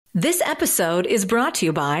This episode is brought to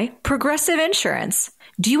you by Progressive Insurance.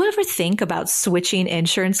 Do you ever think about switching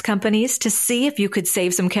insurance companies to see if you could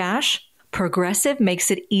save some cash? Progressive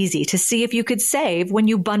makes it easy to see if you could save when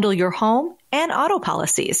you bundle your home and auto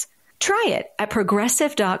policies. Try it at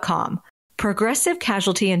progressive.com. Progressive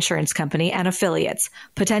Casualty Insurance Company and Affiliates.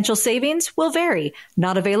 Potential savings will vary.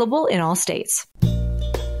 Not available in all states.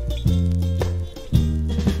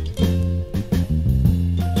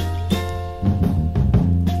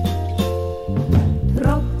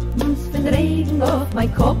 Regen auf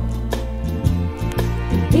mein Kopf.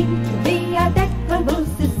 Hinten wie ein Deckel muss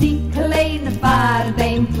es die kleine Fahrt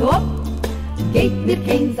dem Top. Geht mir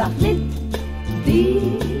kein Sach mit,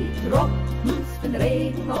 die Tropfen von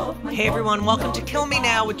Regen auf mein Kopf. Hey everyone, welcome to Kill Me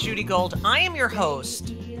Now with Judy Gold. I am your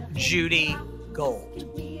host, Judy Gold.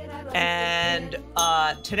 And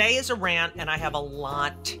today is a rant and I have a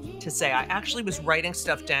lot to say. I actually was writing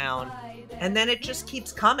stuff down. And then it just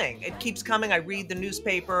keeps coming. It keeps coming. I read the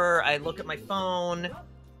newspaper, I look at my phone,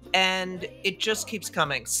 and it just keeps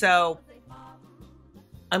coming. So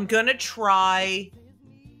I'm going to try,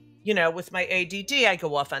 with my ADD, I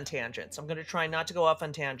go off on tangents. I'm going to try not to go off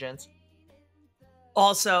on tangents.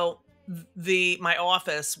 Also, my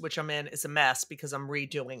office, which I'm in, is a mess because I'm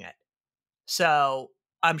redoing it. So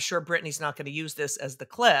I'm sure Brittany's not going to use this as the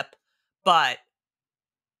clip, but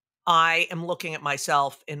I am looking at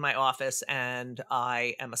myself in my office and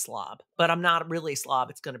I am a slob, but I'm not really a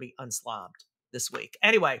slob. It's going to be unslobbed this week.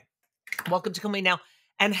 Anyway, welcome to Kill Me Now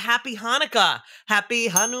and happy Hanukkah. Happy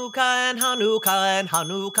Hanukkah and Hanukkah and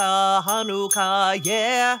Hanukkah, Hanukkah.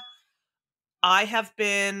 Yeah. I have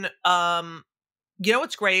been,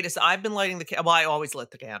 what's great is I've been lighting I always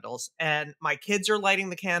lit the candles and my kids are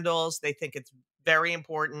lighting the candles. They think it's very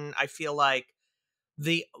important. I feel like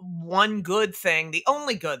the only good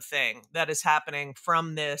thing that is happening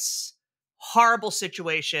from this horrible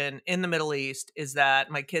situation in the Middle East is that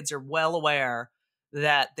my kids are well aware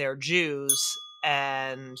that they're Jews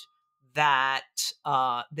and that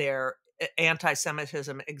their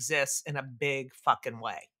anti-Semitism exists in a big fucking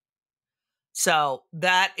way. So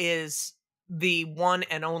that is the one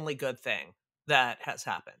and only good thing that has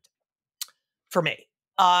happened for me.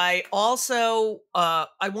 I also,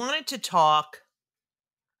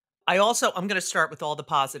 I'm going to start with all the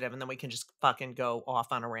positive and then we can just fucking go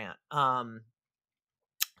off on a rant.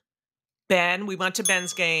 We went to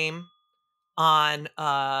Ben's game on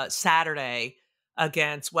Saturday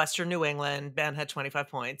against Western New England. Ben had 25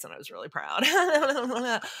 points and I was really proud.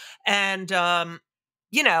 And,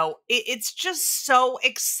 it's just so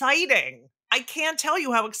exciting. I can't tell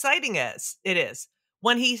you how exciting it is.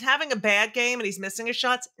 When he's having a bad game and he's missing his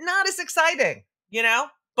shots, not as exciting,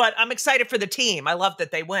 But I'm excited for the team. I love that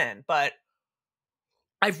they win. But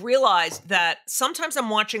I've realized that sometimes I'm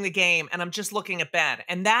watching the game and I'm just looking at Ben.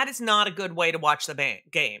 And that is not a good way to watch the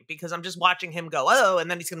game because I'm just watching him go, oh, and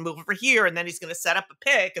then he's going to move over here and then he's going to set up a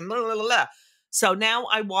pick and blah, blah, blah, blah. So now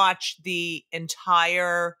I watch the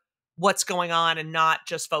entire what's going on and not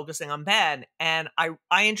just focusing on Ben. And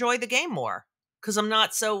I enjoy the game more because I'm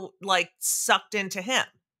not so sucked into him.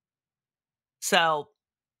 So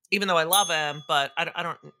even though I love him, but I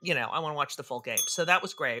don't, I want to watch the full game. So that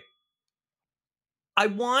was great. I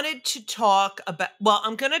wanted to talk about,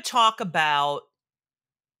 I'm going to talk about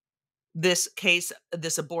this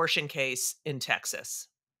abortion case in Texas.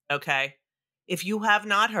 Okay. If you have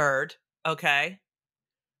not heard, okay.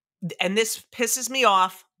 And this pisses me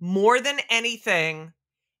off more than anything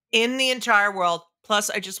in the entire world. Plus,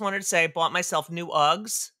 I just wanted to say I bought myself new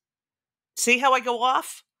Uggs. See how I go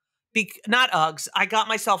off? Not Uggs. I got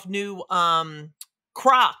myself new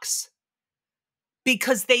Crocs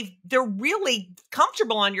because they're really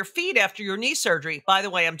comfortable on your feet after your knee surgery. By the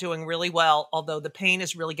way, I'm doing really well, although the pain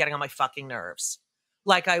is really getting on my fucking nerves.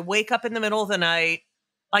 I wake up in the middle of the night.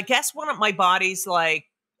 I guess when my body's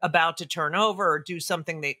about to turn over or do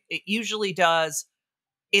something that it usually does,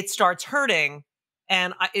 it starts hurting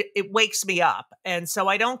and it wakes me up. And so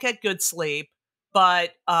I don't get good sleep,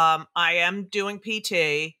 but I am doing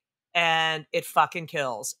PT. And it fucking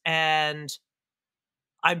kills. And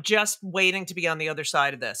I'm just waiting to be on the other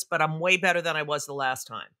side of this, but I'm way better than I was the last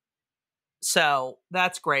time. So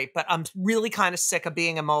that's great. But I'm really kind of sick of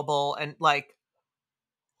being immobile and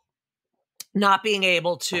not being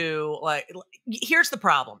able to here's the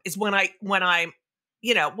problem is when I'm,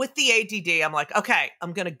 with the ADD, I'm like, okay,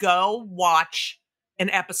 I'm going to go watch an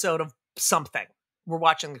episode of something. We're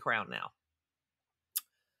watching The Crown now.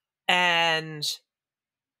 And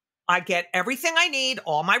I get everything I need,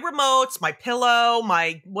 all my remotes, my pillow,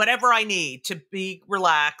 my whatever I need to be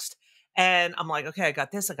relaxed. And I'm like, okay, I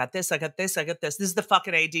got this, I got this, I got this, I got this. This is the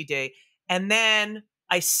fucking ADD. And then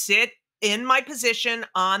I sit in my position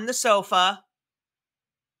on the sofa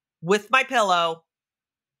with my pillow.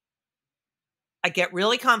 I get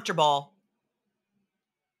really comfortable.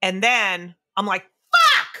 And then I'm like,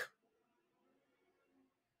 fuck!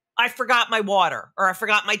 I forgot my water, or I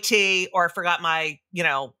forgot my tea, or I forgot my,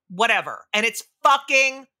 whatever. And it's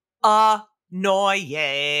fucking annoying.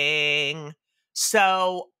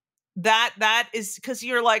 So that is because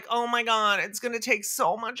you're like, oh my God, it's going to take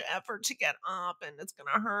so much effort to get up and it's going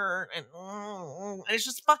to hurt. And it's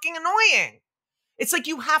just fucking annoying. It's like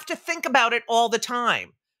you have to think about it all the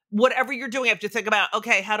time. Whatever you're doing, you have to think about,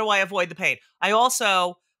 okay, how do I avoid the pain? I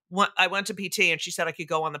went to PT and she said I could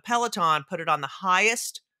go on the Peloton, put it on the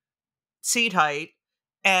highest seat height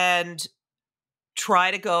and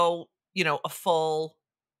try to go, a full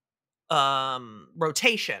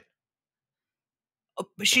rotation.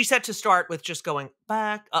 She said to start with just going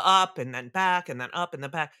back, up, and then back, and then up, and then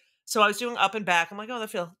back. So I was doing up and back. I'm like, oh,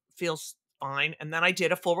 that feels fine. And then I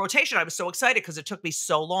did a full rotation. I was so excited because it took me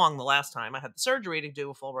so long the last time I had the surgery to do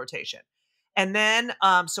a full rotation. And then,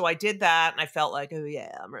 so I did that and I felt like, oh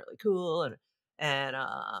yeah, I'm really cool. And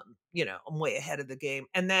I'm way ahead of the game.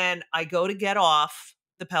 And then I go to get off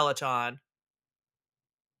the Peloton.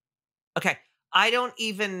 Okay. I don't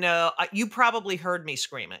even know. You probably heard me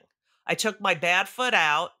screaming. I took my bad foot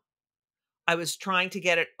out. I was trying to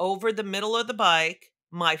get it over the middle of the bike.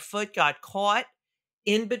 My foot got caught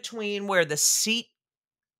in between where the seat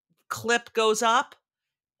clip goes up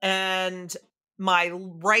and my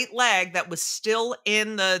right leg that was still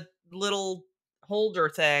in the little holder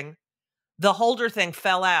thing. The holder thing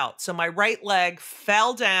fell out. So my right leg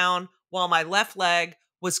fell down while my left leg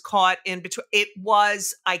was caught in between.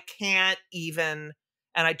 I can't even.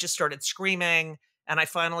 And I just started screaming and I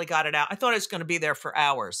finally got it out. I thought I was going to be there for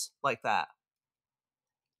hours like that.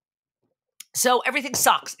 So everything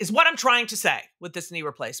sucks is what I'm trying to say with this knee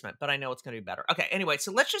replacement, but I know it's going to be better. Okay. Anyway,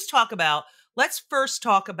 so let's first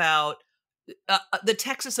talk about the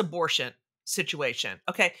Texas abortion situation.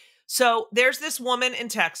 Okay. So there's this woman in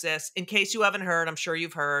Texas, in case you haven't heard, I'm sure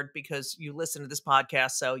you've heard because you listen to this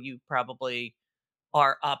podcast. So you probably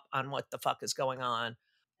are up on what the fuck is going on.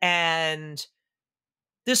 And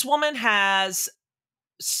this woman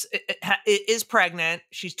is pregnant.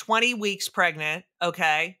 She's 20 weeks pregnant.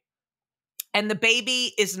 Okay. And the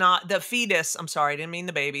baby is not the fetus. I'm sorry. I didn't mean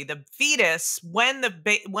the baby. The fetus, when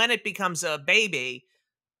it becomes a baby,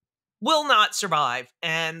 will not survive.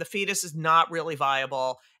 And the fetus is not really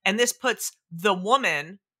viable. And this puts the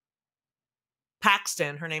woman,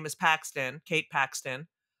 Paxton, her name is Paxton, Kate Paxton.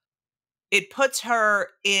 It puts her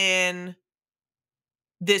in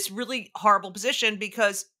this really horrible position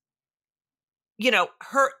because,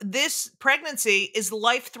 this pregnancy is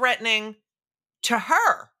life-threatening to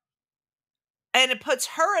her. And it puts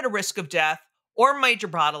her at a risk of death or major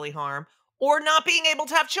bodily harm or not being able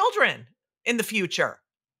to have children in the future.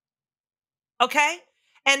 Okay?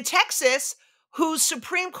 And Texas, whose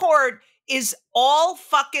Supreme Court is all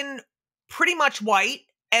fucking pretty much white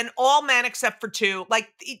and all men except for two. Like,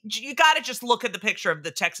 you got to just look at the picture of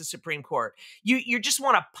the Texas Supreme Court. You just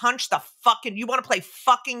want to punch you want to play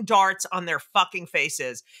fucking darts on their fucking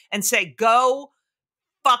faces and say, go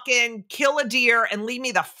fucking kill a deer and leave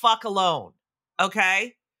me the fuck alone.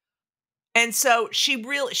 Okay. And so she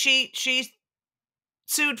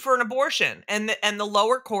sued for an abortion and the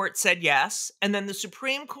lower court said yes. And then the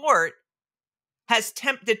Supreme Court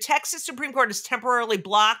the Texas Supreme Court has temporarily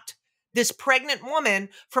blocked this pregnant woman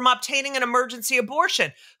from obtaining an emergency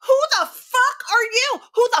abortion. Who the fuck are you?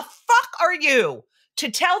 Who the fuck are you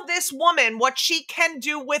to tell this woman what she can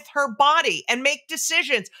do with her body and make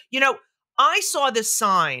decisions? I saw this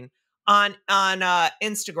sign on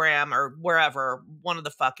Instagram or wherever, one of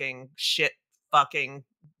the fucking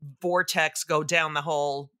vortex go down the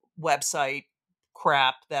whole website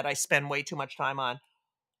crap that I spend way too much time on.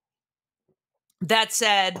 That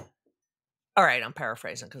said, all right, I'm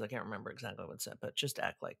paraphrasing because I can't remember exactly what it said, but just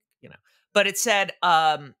act like, But it said,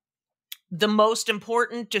 the most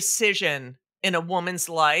important decision in a woman's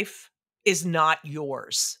life is not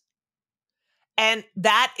yours. And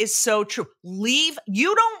that is so true. You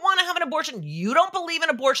don't want to have an abortion. You don't believe in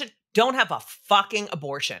abortion. Don't have a fucking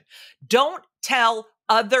abortion. Don't tell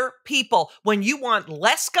other people when you want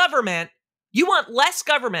less government,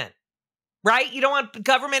 right? You don't want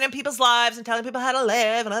government in people's lives and telling people how to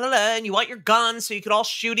live and you want your guns so you could all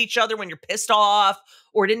shoot each other when you're pissed off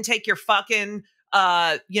or didn't take your fucking,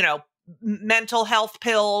 mental health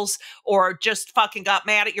pills, or just fucking got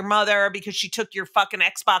mad at your mother because she took your fucking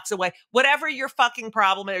Xbox away, whatever your fucking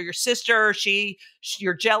problem is, or your sister,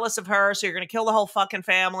 you're jealous of her, so you're going to kill the whole fucking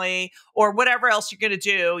family, or whatever else you're going to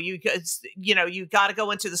do. You got to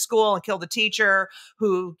go into the school and kill the teacher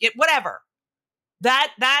whatever.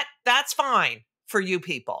 That's fine for you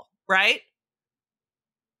people, right?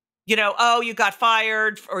 You got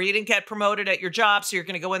fired or you didn't get promoted at your job, so you're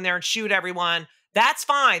going to go in there and shoot everyone. That's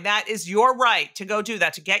fine. That is your right to go do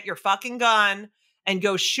that, to get your fucking gun and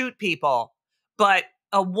go shoot people. But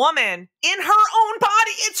a woman in her own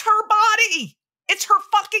body, it's her body. It's her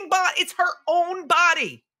fucking body. It's her own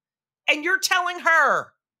body. And you're telling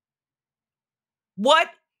her what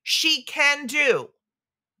she can do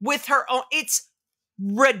with her own. It's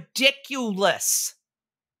ridiculous.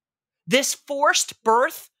 This forced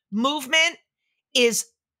birth movement is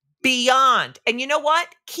beyond. And you know what?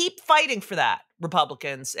 Keep fighting for that,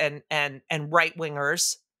 Republicans and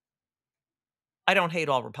right-wingers. I don't hate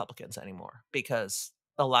all Republicans anymore because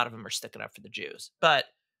a lot of them are sticking up for the Jews. But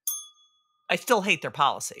I still hate their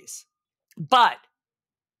policies. But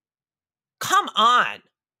come on.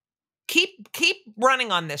 Keep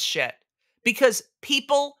running on this shit because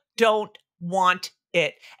people don't want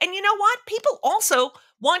it. And you know what? People also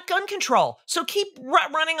want gun control. So keep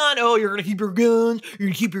running on, you're going to keep your guns, you're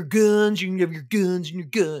going to keep your guns, you can have your guns and your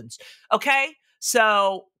guns. Okay?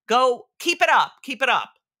 So go, keep it up.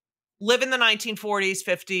 Live in the 1940s,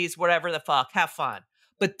 50s, whatever the fuck. Have fun.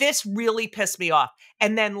 But this really pissed me off.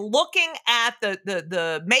 And then looking at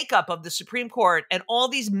the makeup of the Supreme Court and all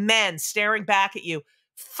these men staring back at you,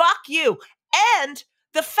 fuck you. And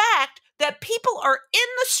the fact that people are in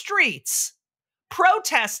the streets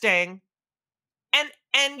protesting, and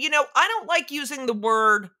I don't like using the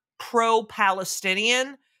word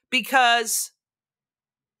pro-Palestinian because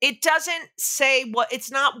it doesn't say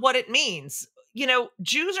it's not what it means.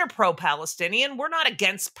 Jews are pro-Palestinian. We're not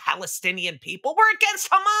against Palestinian people. We're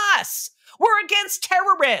against Hamas. We're against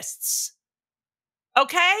terrorists.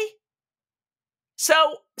 Okay?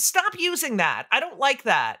 So stop using that. I don't like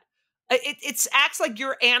that. It acts like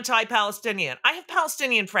you're anti-Palestinian. I have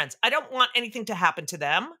Palestinian friends. I don't want anything to happen to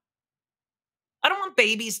them. I don't want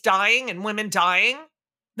babies dying and women dying.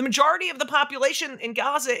 The majority of the population in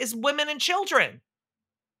Gaza is women and children.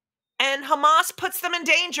 And Hamas puts them in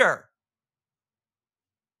danger.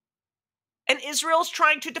 And Israel's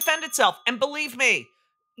trying to defend itself. And believe me,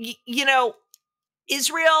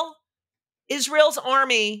 Israel's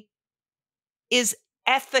army is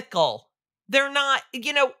ethical. They're not,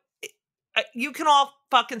 you can all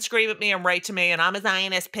fucking scream at me and write to me and I'm a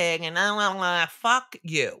Zionist pig and fuck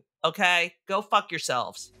you. Okay? Go fuck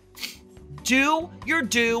yourselves. Do your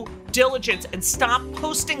due diligence and stop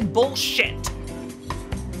posting bullshit.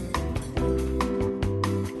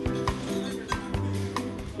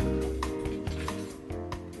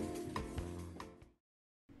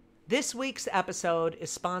 This week's episode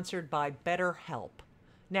is sponsored by BetterHelp.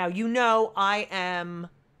 Now, I am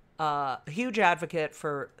a huge advocate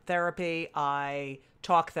for therapy. I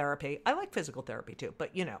talk therapy. I like physical therapy too, but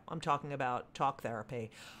I'm talking about talk therapy.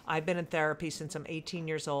 I've been in therapy since I'm 18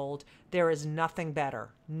 years old. There is nothing better.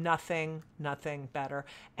 Nothing better.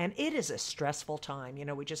 And it is a stressful time.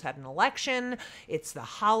 We just had an election. It's the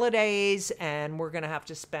holidays and we're going to have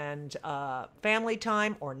to spend family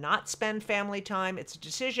time or not spend family time. It's a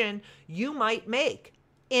decision you might make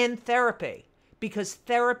in therapy because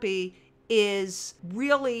therapy is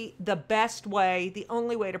really the best way, the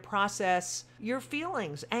only way to process your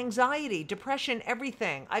feelings, anxiety, depression,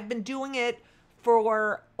 everything. I've been doing it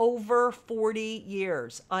for over 40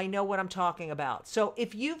 years. I know what I'm talking about. So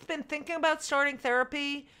if you've been thinking about starting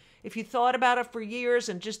therapy, if you thought about it for years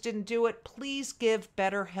and just didn't do it, please give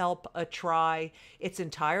BetterHelp a try. It's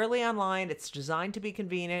entirely online. It's designed to be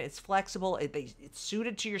convenient. It's flexible. It's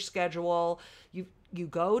suited to your schedule. You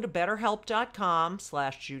go to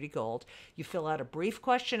betterhelp.com/JudyGold. You fill out a brief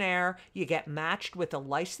questionnaire. You get matched with a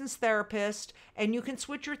licensed therapist, and you can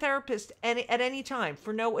switch your therapist at any time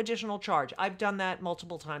for no additional charge. I've done that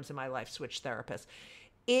multiple times in my life, switch therapists.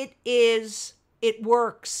 It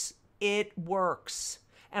works. It works.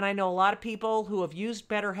 And I know a lot of people who have used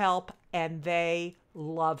BetterHelp, and they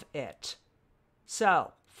love it.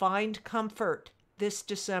 So find comfort this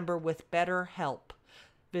December with BetterHelp.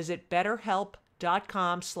 Visit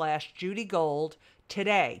BetterHelp.com/JudyGold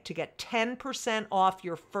today to get 10% off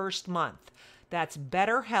your first month. That's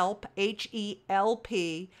BetterHelp,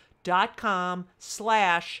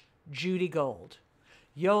 HELP.com/JudyGold.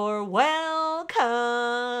 You're welcome.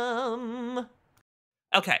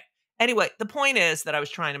 Okay. Anyway, the point is that I was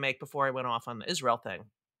trying to make before I went off on the Israel thing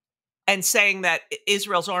and saying that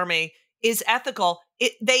Israel's army is ethical.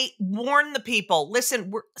 They warn the people,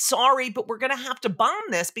 listen, we're sorry, but we're going to have to bomb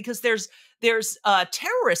this because there's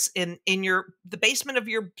terrorists in the basement of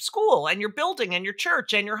your school and your building and your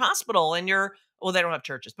church and your hospital and well, they don't have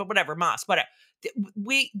churches, but whatever, mosque, whatever.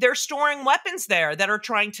 They're storing weapons there that are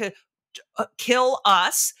trying to kill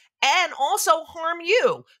us and also harm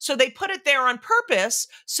you. So they put it there on purpose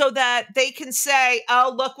so that they can say,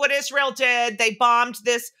 oh, look what Israel did. They bombed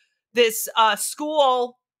this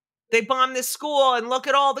school. They bombed this school and look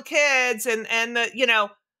at all the kids and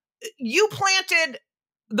you planted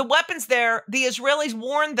the weapons there. The Israelis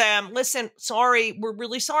warned them, listen, sorry, we're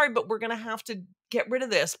really sorry, but we're going to have to get rid of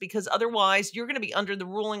this because otherwise you're going to be under the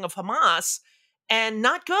ruling of Hamas and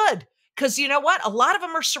not good. Because you know what? A lot of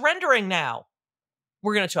them are surrendering now.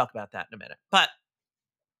 We're going to talk about that in a minute. But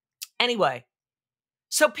anyway,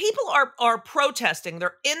 so people are protesting.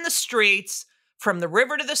 They're in the streets from the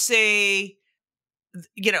river to the sea,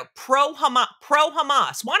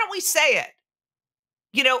 pro-Hamas. Why don't we say it?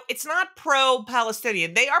 It's not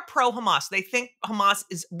pro-Palestinian. They are pro-Hamas. They think Hamas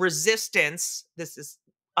is resistance.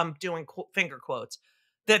 I'm doing finger quotes,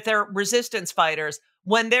 that they're resistance fighters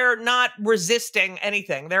when they're not resisting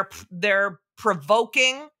anything. They're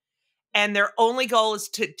provoking, and their only goal is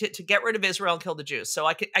to get rid of Israel and kill the Jews. So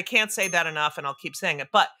I can't say that enough, and I'll keep saying it.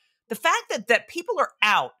 But the fact that people are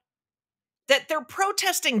out, that they're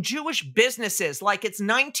protesting Jewish businesses like it's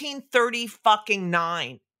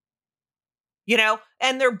 1939,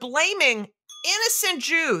 and they're blaming innocent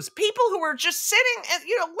Jews, people who are just sitting and,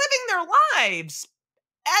 living their lives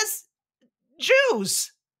as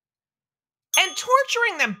Jews and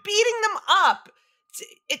torturing them, beating them up,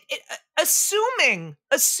 assuming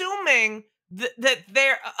that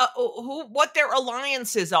they're what their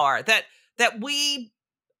alliances are, that we,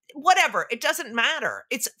 whatever, it doesn't matter.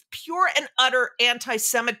 It's pure and utter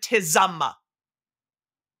anti-Semitism.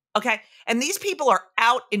 Okay. And these people are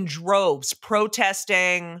out in droves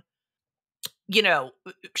protesting,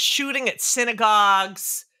 shooting at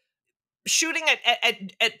synagogues, shooting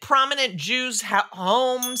at prominent Jews'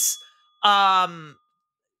 homes,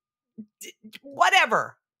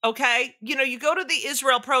 whatever. Okay. You go to the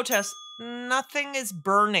Israel protests, nothing is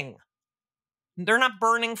burning. They're not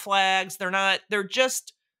burning flags. They're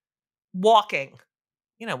just walking.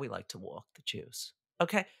 We like to walk, the Jews.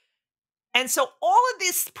 Okay. And so all of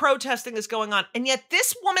this protesting is going on. And yet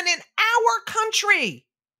this woman in our country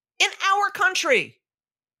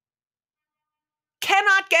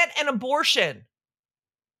cannot get an abortion,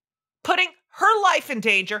 putting her life in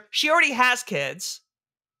danger. She already has kids.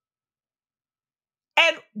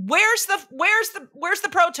 And where's the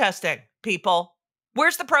protesting, people?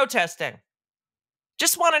 Where's the protesting?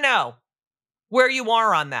 Just want to know where you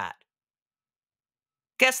are on that.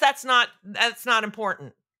 Guess that's not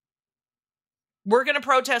important. We're going to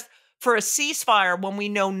protest for a ceasefire when we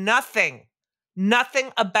know nothing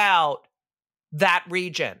about that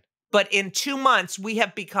region. But in 2 months, we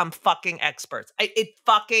have become fucking experts. It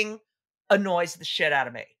fucking annoys the shit out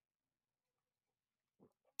of me.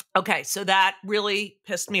 Okay, so that really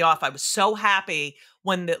pissed me off. I was so happy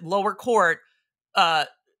when the lower court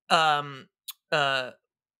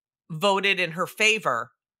voted in her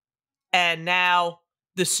favor, and now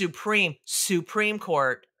the Supreme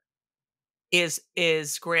Court is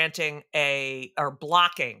granting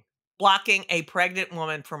blocking a pregnant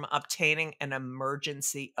woman from obtaining an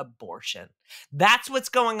emergency abortion. That's what's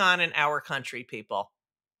going on in our country, people.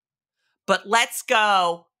 But let's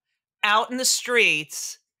go out in the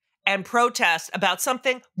streets and protest about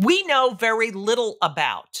something we know very little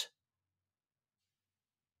about.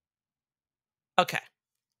 Okay.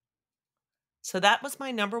 So that was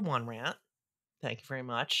my number one rant. Thank you very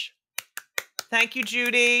much. Thank you,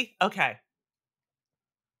 Judy. Okay.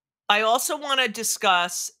 I also want to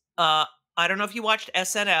discuss, I don't know if you watched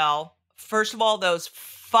SNL. First of all, those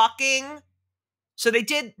fucking, so they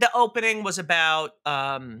did, the opening was about,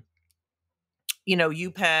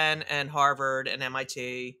 UPenn and Harvard and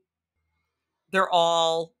MIT. They're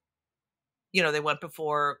all, they went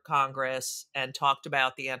before Congress and talked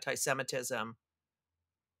about the anti-Semitism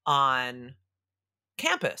on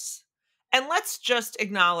campus. And let's just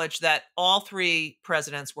acknowledge that all three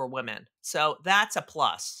presidents were women. So that's a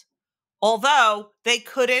plus. Although they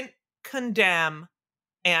couldn't condemn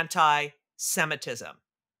anti-Semitism.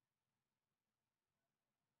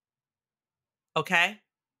 Okay?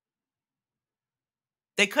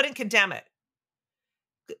 They couldn't condemn it.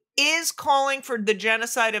 Is calling for the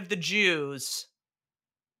genocide of the Jews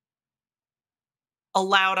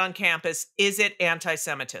allowed on campus? Is it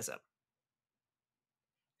anti-Semitism?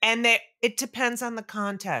 And it depends on the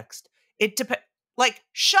context. It depends. Like,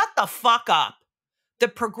 shut the fuck up. the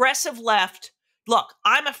progressive left, look,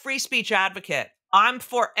 I'm a free speech advocate. I'm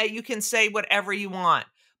for, you can say whatever you want.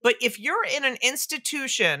 But if you're in an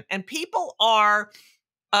institution and people are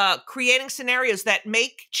creating scenarios that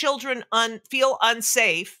make children feel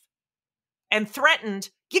unsafe and threatened,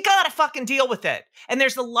 you gotta fucking deal with it. And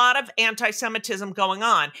there's a lot of anti-Semitism going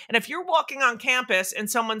on. And if you're walking on campus and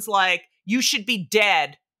someone's like, you should be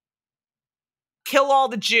dead, kill all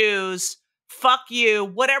the Jews, fuck you,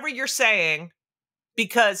 whatever you're saying,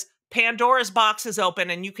 because Pandora's box is open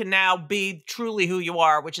and you can now be truly who you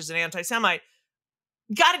are, which is an anti-Semite,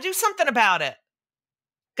 got to do something about it.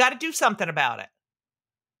 Got to do something about it.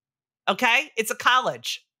 Okay? It's a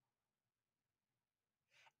college.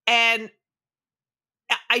 And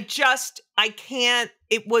I can't,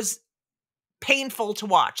 it was painful to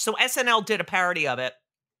watch. So SNL did a parody of it.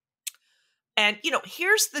 And,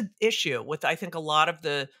 here's the issue with, I think, a lot of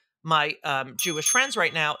my Jewish friends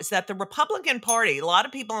right now is that the Republican Party, a lot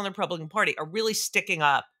of people in the Republican Party are really sticking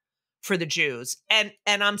up for the Jews. And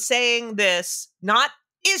I'm saying this, not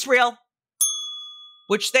Israel,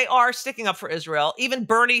 which they are sticking up for Israel. Even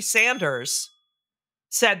Bernie Sanders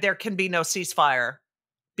said there can be no ceasefire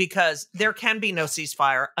because there can be no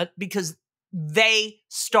ceasefire because there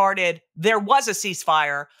was a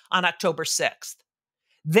ceasefire on October 6th.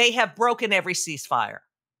 They have broken every ceasefire.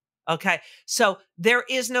 Okay. So there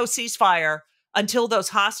is no ceasefire until those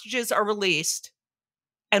hostages are released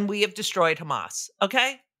and we have destroyed Hamas.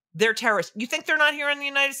 Okay. They're terrorists. You think they're not here in the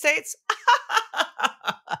United States?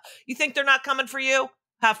 You think they're not coming for you?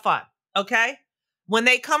 Have fun. Okay. When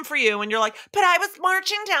they come for you and you're like, but I was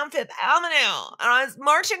marching down Fifth Avenue and I was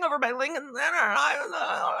marching over by Lincoln Center.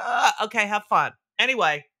 Okay. Have fun.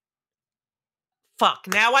 Anyway. Fuck,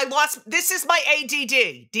 now I lost, this is my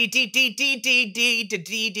ADD. D.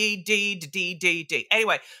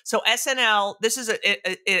 Anyway, so SNL, this is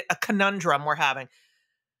a conundrum we're having.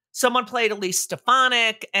 Someone played Elise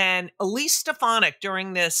Stefanik, and Elise Stefanik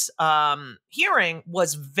during this hearing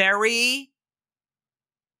was very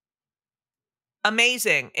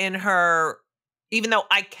amazing in her, even though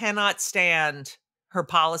I cannot stand her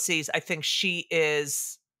policies, I think she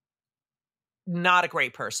is not a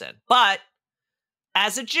great person. But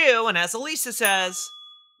as a Jew, and as Elisa says,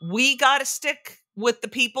 we got to stick with the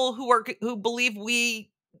people who believe we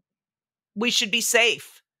should be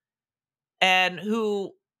safe, and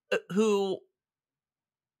who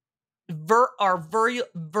are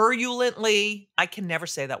virulently, I can never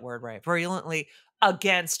say that word right, virulently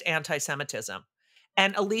against anti-Semitism.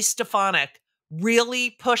 And Elise Stefanik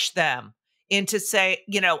really pushed them into say,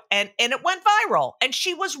 and it went viral, and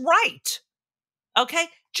she was right. Okay,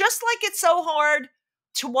 just like it's so hard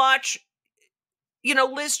to watch,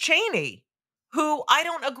 Liz Cheney, who I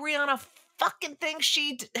don't agree on a fucking thing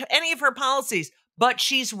any of her policies, but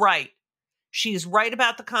she's right. She's right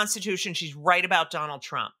about the Constitution. She's right about Donald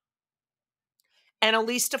Trump. And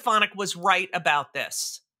Elise Stefanik was right about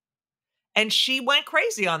this. And she went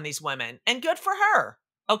crazy on these women, and good for her.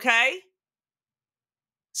 Okay.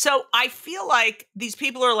 So I feel like these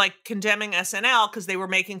people are like condemning SNL because they were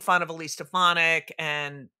making fun of Elise Stefanik,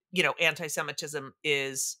 and anti-Semitism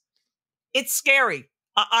it's scary.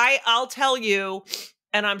 I'll tell you,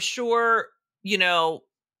 and I'm sure,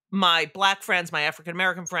 my Black friends, my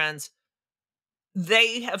African-American friends,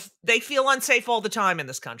 they feel unsafe all the time in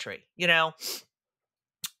this country,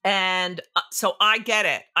 and so I get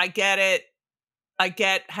it. I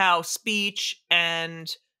get how speech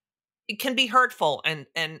and it can be hurtful, and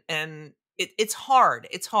it's hard.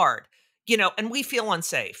 It's hard, and we feel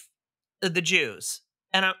unsafe, the Jews.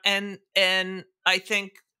 And I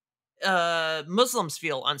think Muslims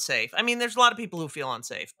feel unsafe. I mean, there's a lot of people who feel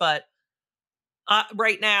unsafe, but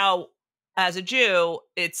right now, as a Jew,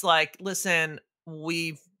 it's like, listen,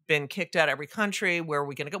 we've been kicked out of every country. Where are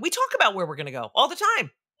we going to go? We talk about where we're going to go all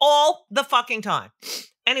the fucking time.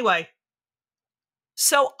 Anyway,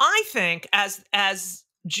 so I think as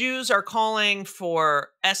Jews are calling for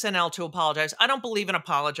SNL to apologize, I don't believe in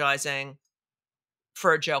apologizing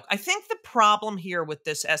for a joke. I think the problem here with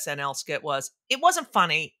this SNL skit was it wasn't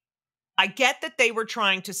funny. I get that they were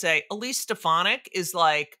trying to say Elise Stefanik is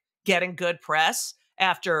like getting good press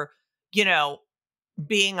after,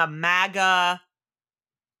 being a MAGA,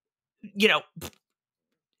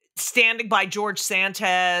 standing by George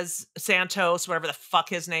Santos, whatever the fuck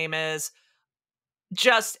his name is,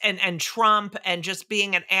 just and Trump, and just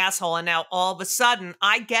being an asshole. And now all of a sudden,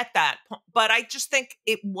 I get that, but I just think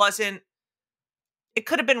it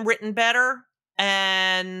could have been written better.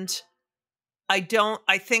 And I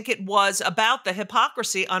think it was about the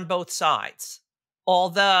hypocrisy on both sides.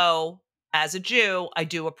 Although, as a Jew, I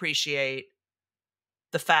do appreciate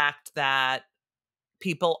the fact that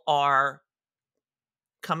people are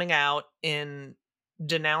coming out in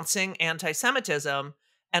denouncing anti-Semitism.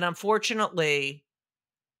 And unfortunately,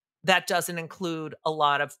 that doesn't include a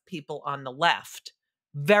lot of people on the left.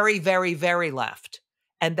 Very, very, very left.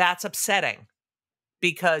 And that's upsetting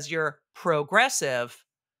because you're progressive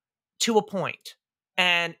to a point.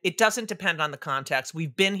 And it doesn't depend on the context.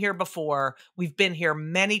 We've been here before. We've been here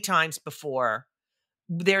many times before.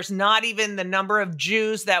 There's not even the number of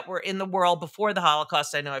Jews that were in the world before the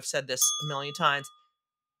Holocaust. I know I've said this a million times.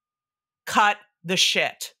 Cut the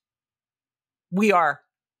shit. We are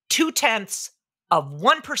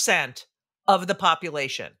 0.2% of the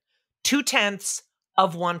population.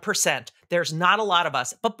 0.2%. There's not a lot of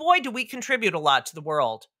us, but boy, do we contribute a lot to the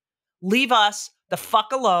world. Leave us the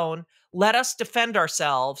fuck alone. Let us defend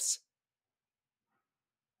ourselves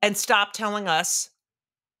and stop telling us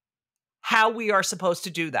how we are supposed to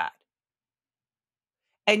do that.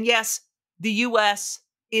 And yes, the U.S.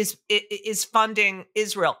 is funding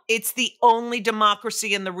Israel. It's the only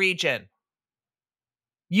democracy in the region.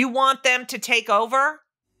 You want them to take over?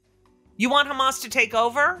 You want Hamas to take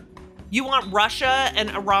over? You want Russia and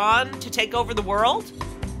Iran to take over the world?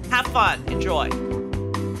 Have fun. Enjoy.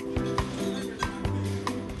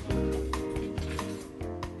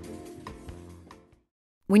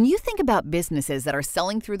 When you think about businesses that are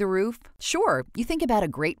selling through the roof, sure, you think about a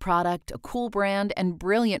great product, a cool brand, and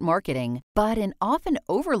brilliant marketing. But an often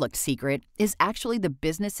overlooked secret is actually the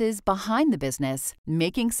businesses behind the business,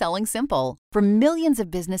 making selling simple. For millions of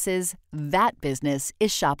businesses, that business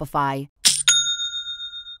is Shopify.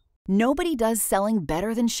 Nobody does selling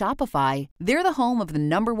better than Shopify. They're the home of the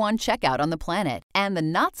 #1 checkout on the planet and the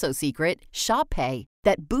not-so-secret Shop Pay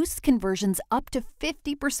that boosts conversions up to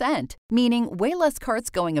 50%, meaning way less carts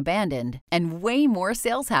going abandoned and way more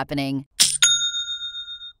sales happening.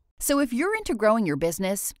 So if you're into growing your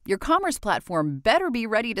business, your commerce platform better be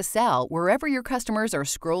ready to sell wherever your customers are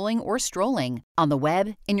scrolling or strolling, on the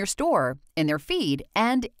web, in your store, in their feed,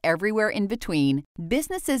 and everywhere in between.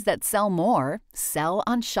 Businesses that sell more sell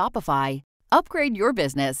on Shopify. Upgrade your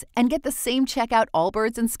business and get the same checkout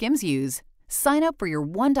Allbirds and Skims use. Sign up for your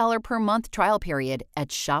 $1 per month trial period at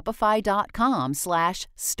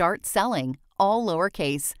shopify.com/start selling, all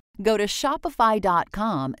lowercase. Go to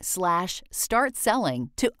shopify.com/start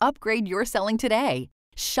selling to upgrade your selling today.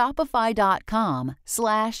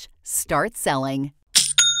 Shopify.com/start selling.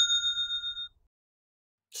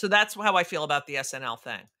 So that's how I feel about the SNL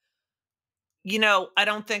thing. You know, I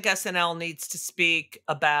don't think SNL needs to speak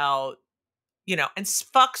about, and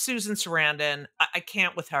fuck Susan Sarandon. I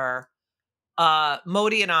can't with her.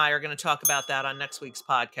 Modi and I are going to talk about that on next week's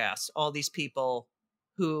podcast. All these people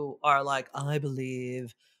who are like, I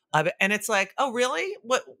believe. And it's like, oh, really?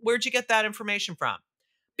 Where'd you get that information from?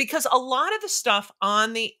 Because a lot of the stuff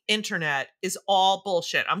on the internet is all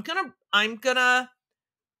bullshit. I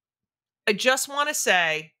just want to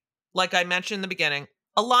say, like I mentioned in the beginning,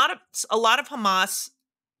 a lot of Hamas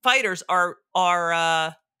fighters are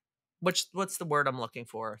what's the word I'm looking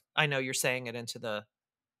for? I know you're saying it into the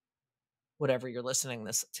whatever you're listening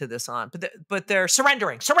to this on, but they're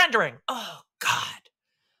surrendering. Oh God.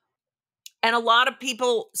 And a lot of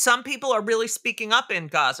some people are really speaking up in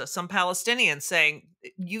Gaza, some Palestinians saying,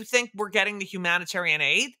 you think we're getting the humanitarian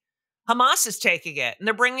aid? Hamas is taking it and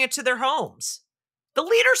they're bringing it to their homes. The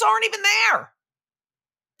leaders aren't even there.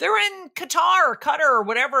 They're in Qatar or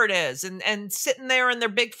whatever it is and sitting there in their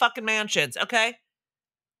big fucking mansions. Okay.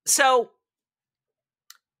 So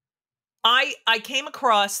I came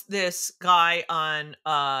across this guy on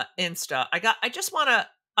Insta. I just want to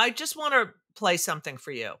play something for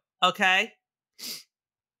you. Okay.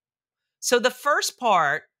 So the first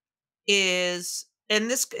part is, and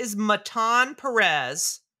this is Matan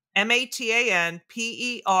Perez,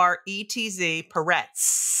 MATANPERETZ,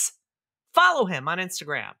 Perez. Follow him on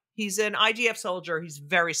Instagram. He's an IDF soldier. He's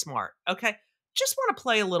very smart. Okay. Just want to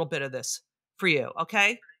play a little bit of this for you.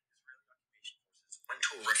 Okay. Went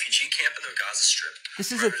to a refugee camp in the Gaza Strip.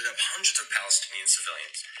 This is rounded up hundreds of Palestinian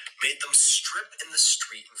civilians, made them strip in the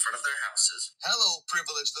street in front of their houses. Hello,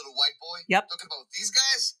 privileged little white boy. Yep. Talking about these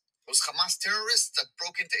guys? Those Hamas terrorists that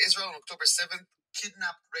broke into Israel on October 7th,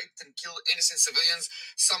 kidnapped, raped, and killed innocent civilians,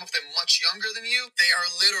 some of them much younger than you. They are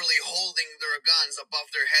literally holding their guns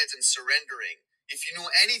above their heads and surrendering. If you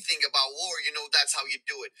know anything about war, you know that's how you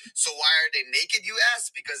do it. So why are they naked, you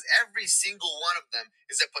ask? Because every single one of them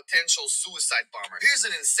is a potential suicide bomber. Here's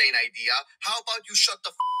an insane idea. How about you shut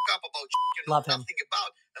the up about you know nothing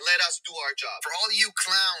about and let us do our job? For all you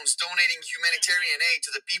clowns donating humanitarian aid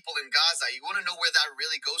to the people in Gaza, you want to know where that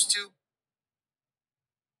really goes to?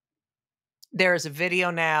 There's a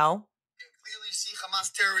video now Clearly, you see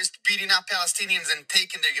Hamas terrorists beating up Palestinians and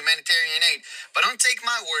taking their humanitarian aid. But don't take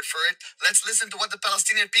my word for it. Let's listen to what the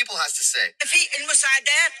Palestinian people has to say.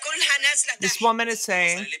 This woman is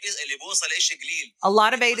saying a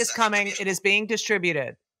lot of aid is coming. It is being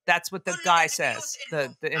distributed. That's what the guy says,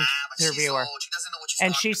 the interviewer.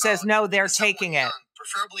 And she says, no, they're taking it.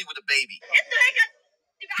 Preferably with a baby.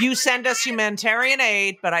 You send us humanitarian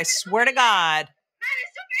aid, but I swear to God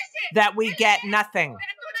that we get nothing.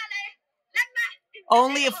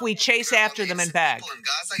 Only if we chase after them and beg. People in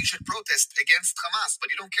Gaza, you should protest against Hamas, but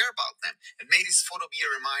you don't care about them. And may this photo be a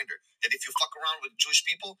reminder that if you fuck around with Jewish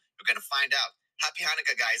people, you're going to find out. Happy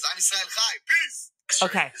Hanukkah, guys. I'm Israel Chai. Peace.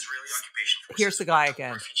 Okay. Here's the guy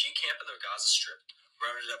again. Refugee camp in the Gaza Strip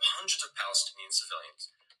rounded up hundreds of Palestinian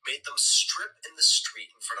civilians, made them strip in the street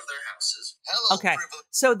in front of their houses. Hello, Okay.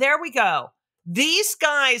 So there we go. These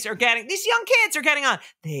guys are getting, these young kids are getting on.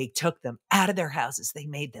 They took them out of their houses. They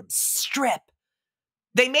made them strip.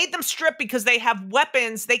 They made them strip because they have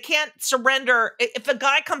weapons. They can't surrender. If a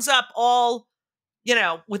guy comes up all,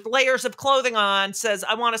 with layers of clothing on, says,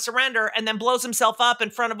 I want to surrender, and then blows himself up in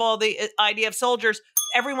front of all the IDF soldiers,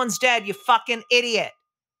 everyone's dead, you fucking idiot.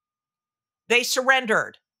 They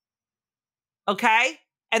surrendered. Okay?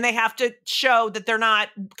 And they have to show that they're not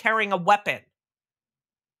carrying a weapon.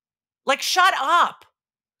 Like, shut up.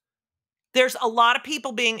 There's a lot of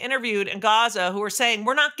people being interviewed in Gaza who are saying,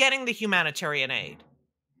 we're not getting the humanitarian aid.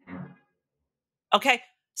 Okay,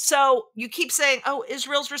 so you keep saying, oh,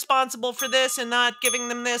 Israel's responsible for this and not giving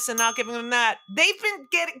them this and not giving them that. They've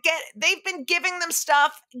been giving them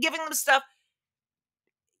stuff.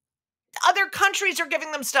 Other countries are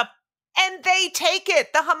giving them stuff, and they take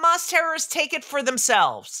it. The Hamas terrorists take it for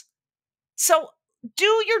themselves. So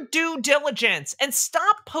do your due diligence and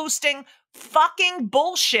stop posting fucking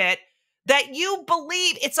bullshit that you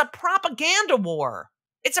believe it's a propaganda war.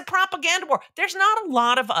 It's a propaganda war. There's not a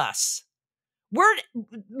lot of us.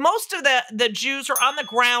 Most of the Jews are on the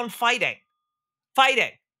ground fighting.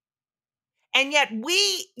 And yet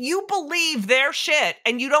you believe their shit,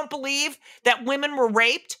 and you don't believe that women were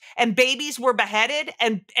raped and babies were beheaded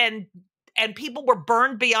and people were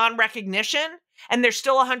burned beyond recognition, and there's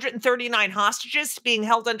still 139 hostages being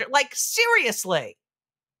held under. Like, seriously.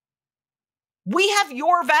 We have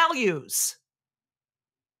your values.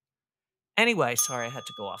 Anyway, sorry, I had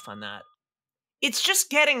to go off on that. It's just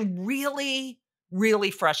getting really, really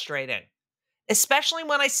frustrating, especially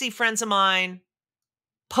when I see friends of mine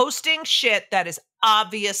posting shit that is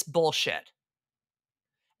obvious bullshit.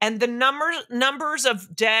 And the numbers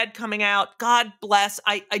of dead coming out, God bless.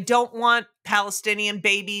 I don't want Palestinian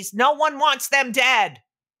babies. No one wants them dead,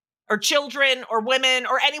 or children or women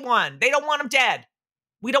or anyone. They don't want them dead.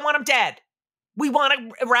 We don't want them dead. We want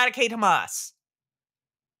to eradicate Hamas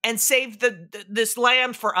and save this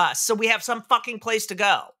land for us so we have some fucking place to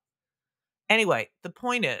go. Anyway, the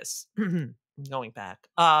point is, going back,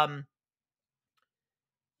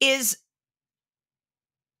 it's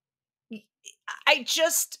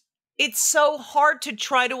so hard to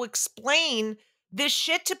try to explain this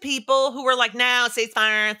shit to people who are like, no,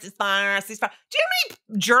 ceasefire. Do you know how many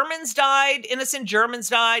Germans died, innocent Germans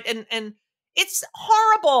died? And it's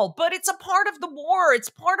horrible, but it's a part of the war. It's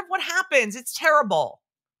part of what happens. It's terrible.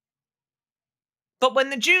 But when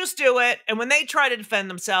the Jews do it, and when they try to defend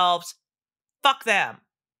themselves, fuck them.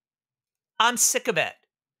 I'm sick of it.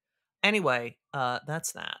 Anyway,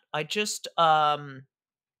 that's that. I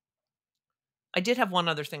did have one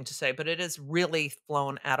other thing to say, but it has really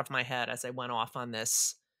flown out of my head as I went off on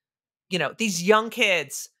this. These young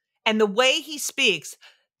kids, and the way he speaks,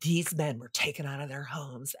 these men were taken out of their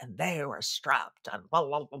homes and they were strapped and blah,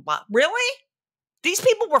 blah, blah, blah. Really? These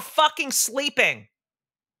people were fucking sleeping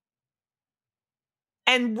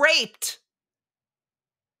and raped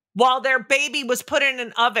while their baby was put in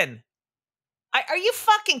an oven. Are you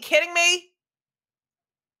fucking kidding me?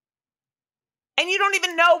 And you don't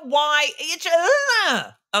even know why.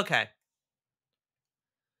 Okay.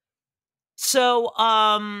 So,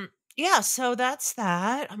 so that's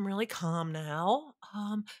that. I'm really calm now.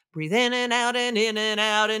 Breathe in and out and in and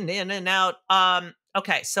out and in and out.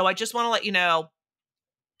 Okay, so I just want to let you know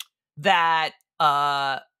that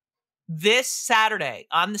this Saturday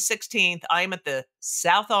on the 16th, I am at the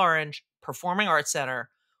South Orange Performing Arts Center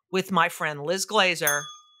with my friend Liz Glazer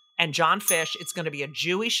and John Fish. It's going to be a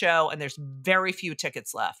Jewish show, and there's very few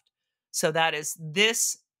tickets left. So that is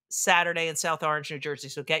this Saturday in South Orange, New Jersey.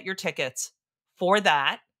 So get your tickets for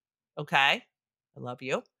that. Okay? I love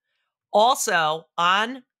you. Also,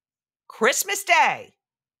 on Christmas Day,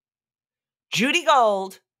 Judy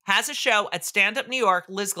Gold has a show at Stand Up New York.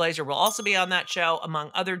 Liz Glazer will also be on that show,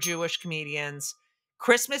 among other Jewish comedians.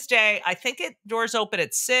 Christmas Day, I think doors open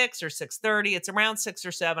at 6 or 6:30. It's around 6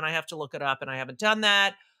 or 7. I have to look it up, and I haven't done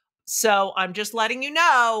that. So I'm just letting you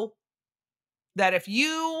know that if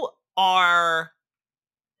you are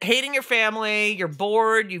hating your family, you're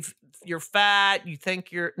bored, you're fat, you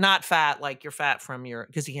think you're not fat, like you're fat from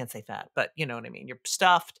because you can't say fat, but you know what I mean. You're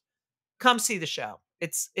stuffed. Come see the show.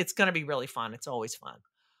 It's going to be really fun. It's always fun.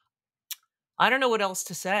 I don't know what else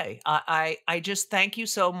to say. I just thank you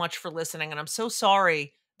so much for listening. And I'm so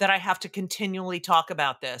sorry that I have to continually talk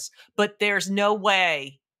about this, but there's no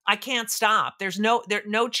way I can't stop. There's no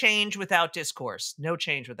change without discourse, no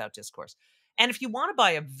change without discourse. And if you want to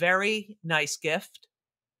buy a very nice gift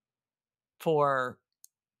for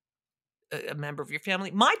a member of your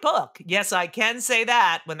family, my book, yes, I can say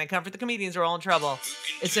that when they come for the comedians are all in trouble.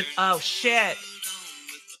 Is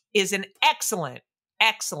an excellent,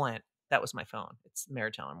 that was my phone. It's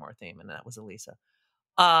Mary Tyler Moore theme, and that was Elisa.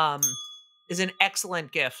 Is an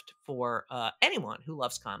excellent gift for anyone who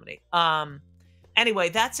loves comedy. Anyway,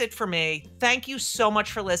 that's it for me. Thank you so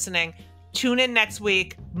much for listening. Tune in next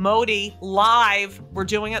week. Modi live. We're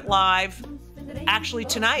doing it live. Actually,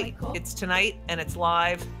 tonight. It's tonight and it's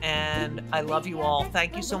live. And I love you all.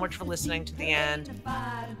 Thank you so much for listening to the end.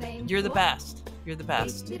 You're the best. You're the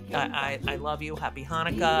best. I love you. Happy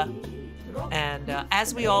Hanukkah. And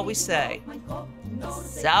as we always say,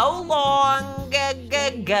 so long. Ga,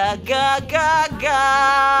 ga, ga, ga, ga,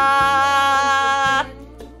 ga.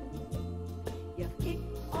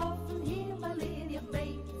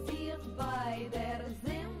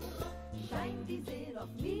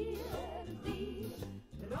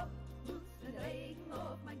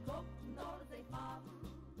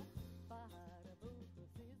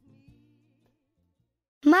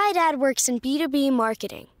 My dad works in B2B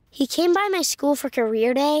marketing. He came by my school for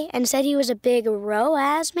career day and said he was a big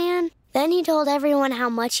ROAS man. Then he told everyone how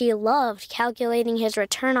much he loved calculating his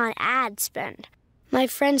return on ad spend. My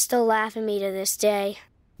friends still laugh at me to this day.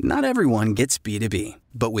 Not everyone gets B2B,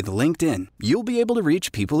 but with LinkedIn, you'll be able to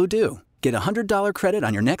reach people who do. Get a $100 credit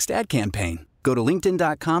on your next ad campaign. Go to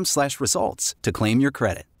linkedin.com/results to claim your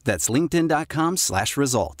credit. That's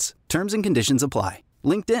linkedin.com/results. Terms and conditions apply.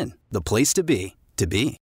 LinkedIn, the place to be, to be.